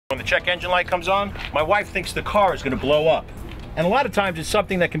When the check engine light comes on, my wife thinks the car is going to blow up. And a lot of times it's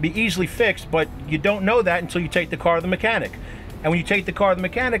something that can be easily fixed, but you don't know that until you take the car to the mechanic. And when you take the car to the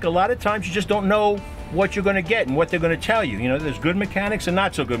mechanic, a lot of times you just don't know what you're going to get and what they're going to tell you. You know, there's good mechanics and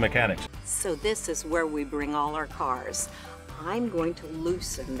not so good mechanics. So this is where we bring all our cars. I'm going to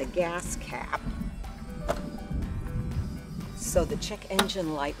loosen the gas cap so the check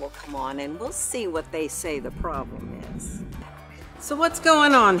engine light will come on, and we'll see what they say the problem is. So what's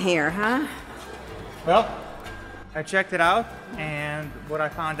going on here, huh? Well, I checked it out, and what I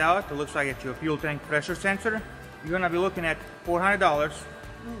found out, it looks like it's your fuel tank pressure sensor. You're gonna be looking at $400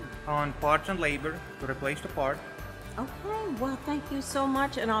 on parts and labor to replace the part. Okay, well, thank you so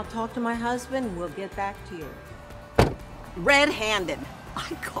much, and I'll talk to my husband, and we'll get back to you. Red-handed. I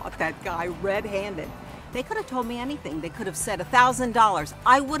caught that guy red-handed. They could have told me anything. They could have said $1,000.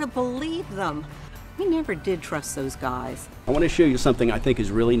 I would have believed them. We never did trust those guys. I want to show you something I think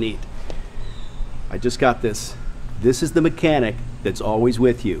is really neat. I just got this. This is the mechanic that's always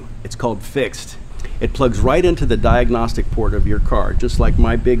with you. It's called FIXD. It plugs right into the diagnostic port of your car, just like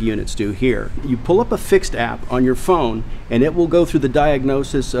my big units do here. You pull up a FIXD app on your phone and it will go through the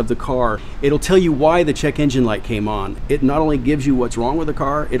diagnosis of the car. It'll tell you why the check engine light came on. It not only gives you what's wrong with the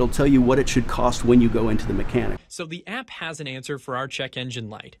car, it'll tell you what it should cost when you go into the mechanic. So the app has an answer for our check engine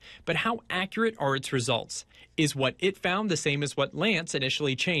light, but how accurate are its results? Is what it found the same as what Lance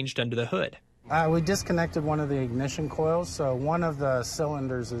initially changed under the hood? We disconnected one of the ignition coils, so one of the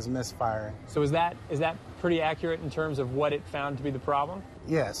cylinders is misfiring. So is that pretty accurate in terms of what it found to be the problem?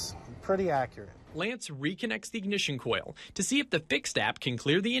 Yes, pretty accurate. Lance reconnects the ignition coil to see if the FIXD app can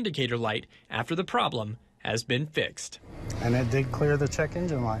clear the indicator light after the problem has been fixed. And it did clear the check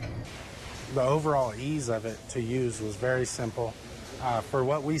engine light. The overall ease of it to use was very simple. For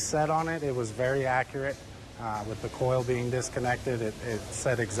what we set on it, it was very accurate. With the coil being disconnected, it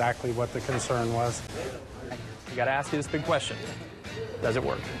said exactly what the concern was. I gotta ask you this big question. Does it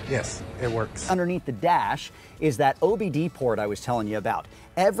work? Yes, it works. Underneath the dash is that OBD port I was telling you about.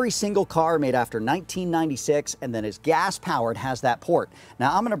 Every single car made after 1996 and then is gas powered has that port.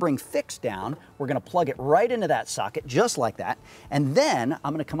 Now I'm gonna bring FIXD down. We're gonna plug it right into that socket, just like that. And then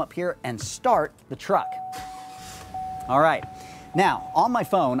I'm gonna come up here and start the truck. All right. Now, on my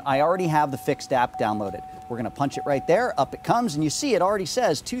phone, I already have the FIXD app downloaded. We're gonna punch it right there, up it comes, and you see it already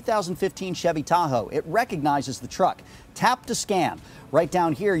says 2015 Chevy Tahoe. It recognizes the truck. Tap to scan. Right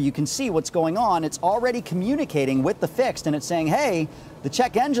down here, you can see what's going on. It's already communicating with the FIXD, and it's saying, hey, the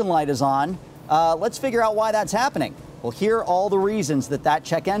check engine light is on. Let's figure out why that's happening. Well, here are all the reasons that that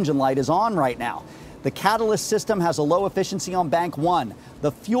check engine light is on right now. The catalyst system has a low efficiency on bank 1.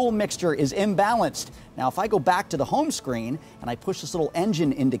 The fuel mixture is imbalanced. Now, if I go back to the home screen and I push this little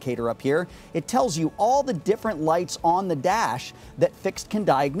engine indicator up here, it tells you all the different lights on the dash that FIXD can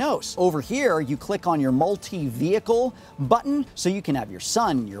diagnose. Over here, you click on your multi-vehicle button so you can have your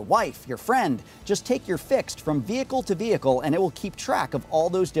son, your wife, your friend. Just take your FIXD from vehicle to vehicle and it will keep track of all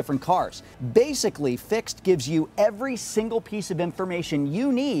those different cars. Basically, FIXD gives you every single piece of information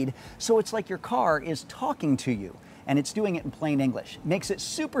you need, so it's like your car is talking to you. And it's doing it in plain English. Makes it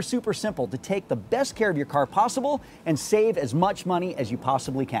super, super simple to take the best care of your car possible and save as much money as you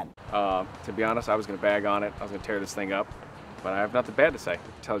possibly can. To be honest, I was gonna bag on it. I was gonna tear this thing up, but I have nothing bad to say. It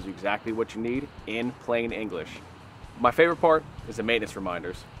tells you exactly what you need in plain English. My favorite part is the maintenance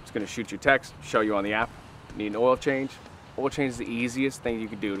reminders. It's gonna shoot you text, show you on the app. Need an oil change? Oil change is the easiest thing you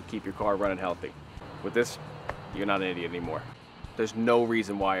can do to keep your car running healthy. With this, you're not an idiot anymore. There's no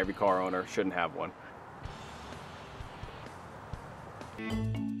reason why every car owner shouldn't have one.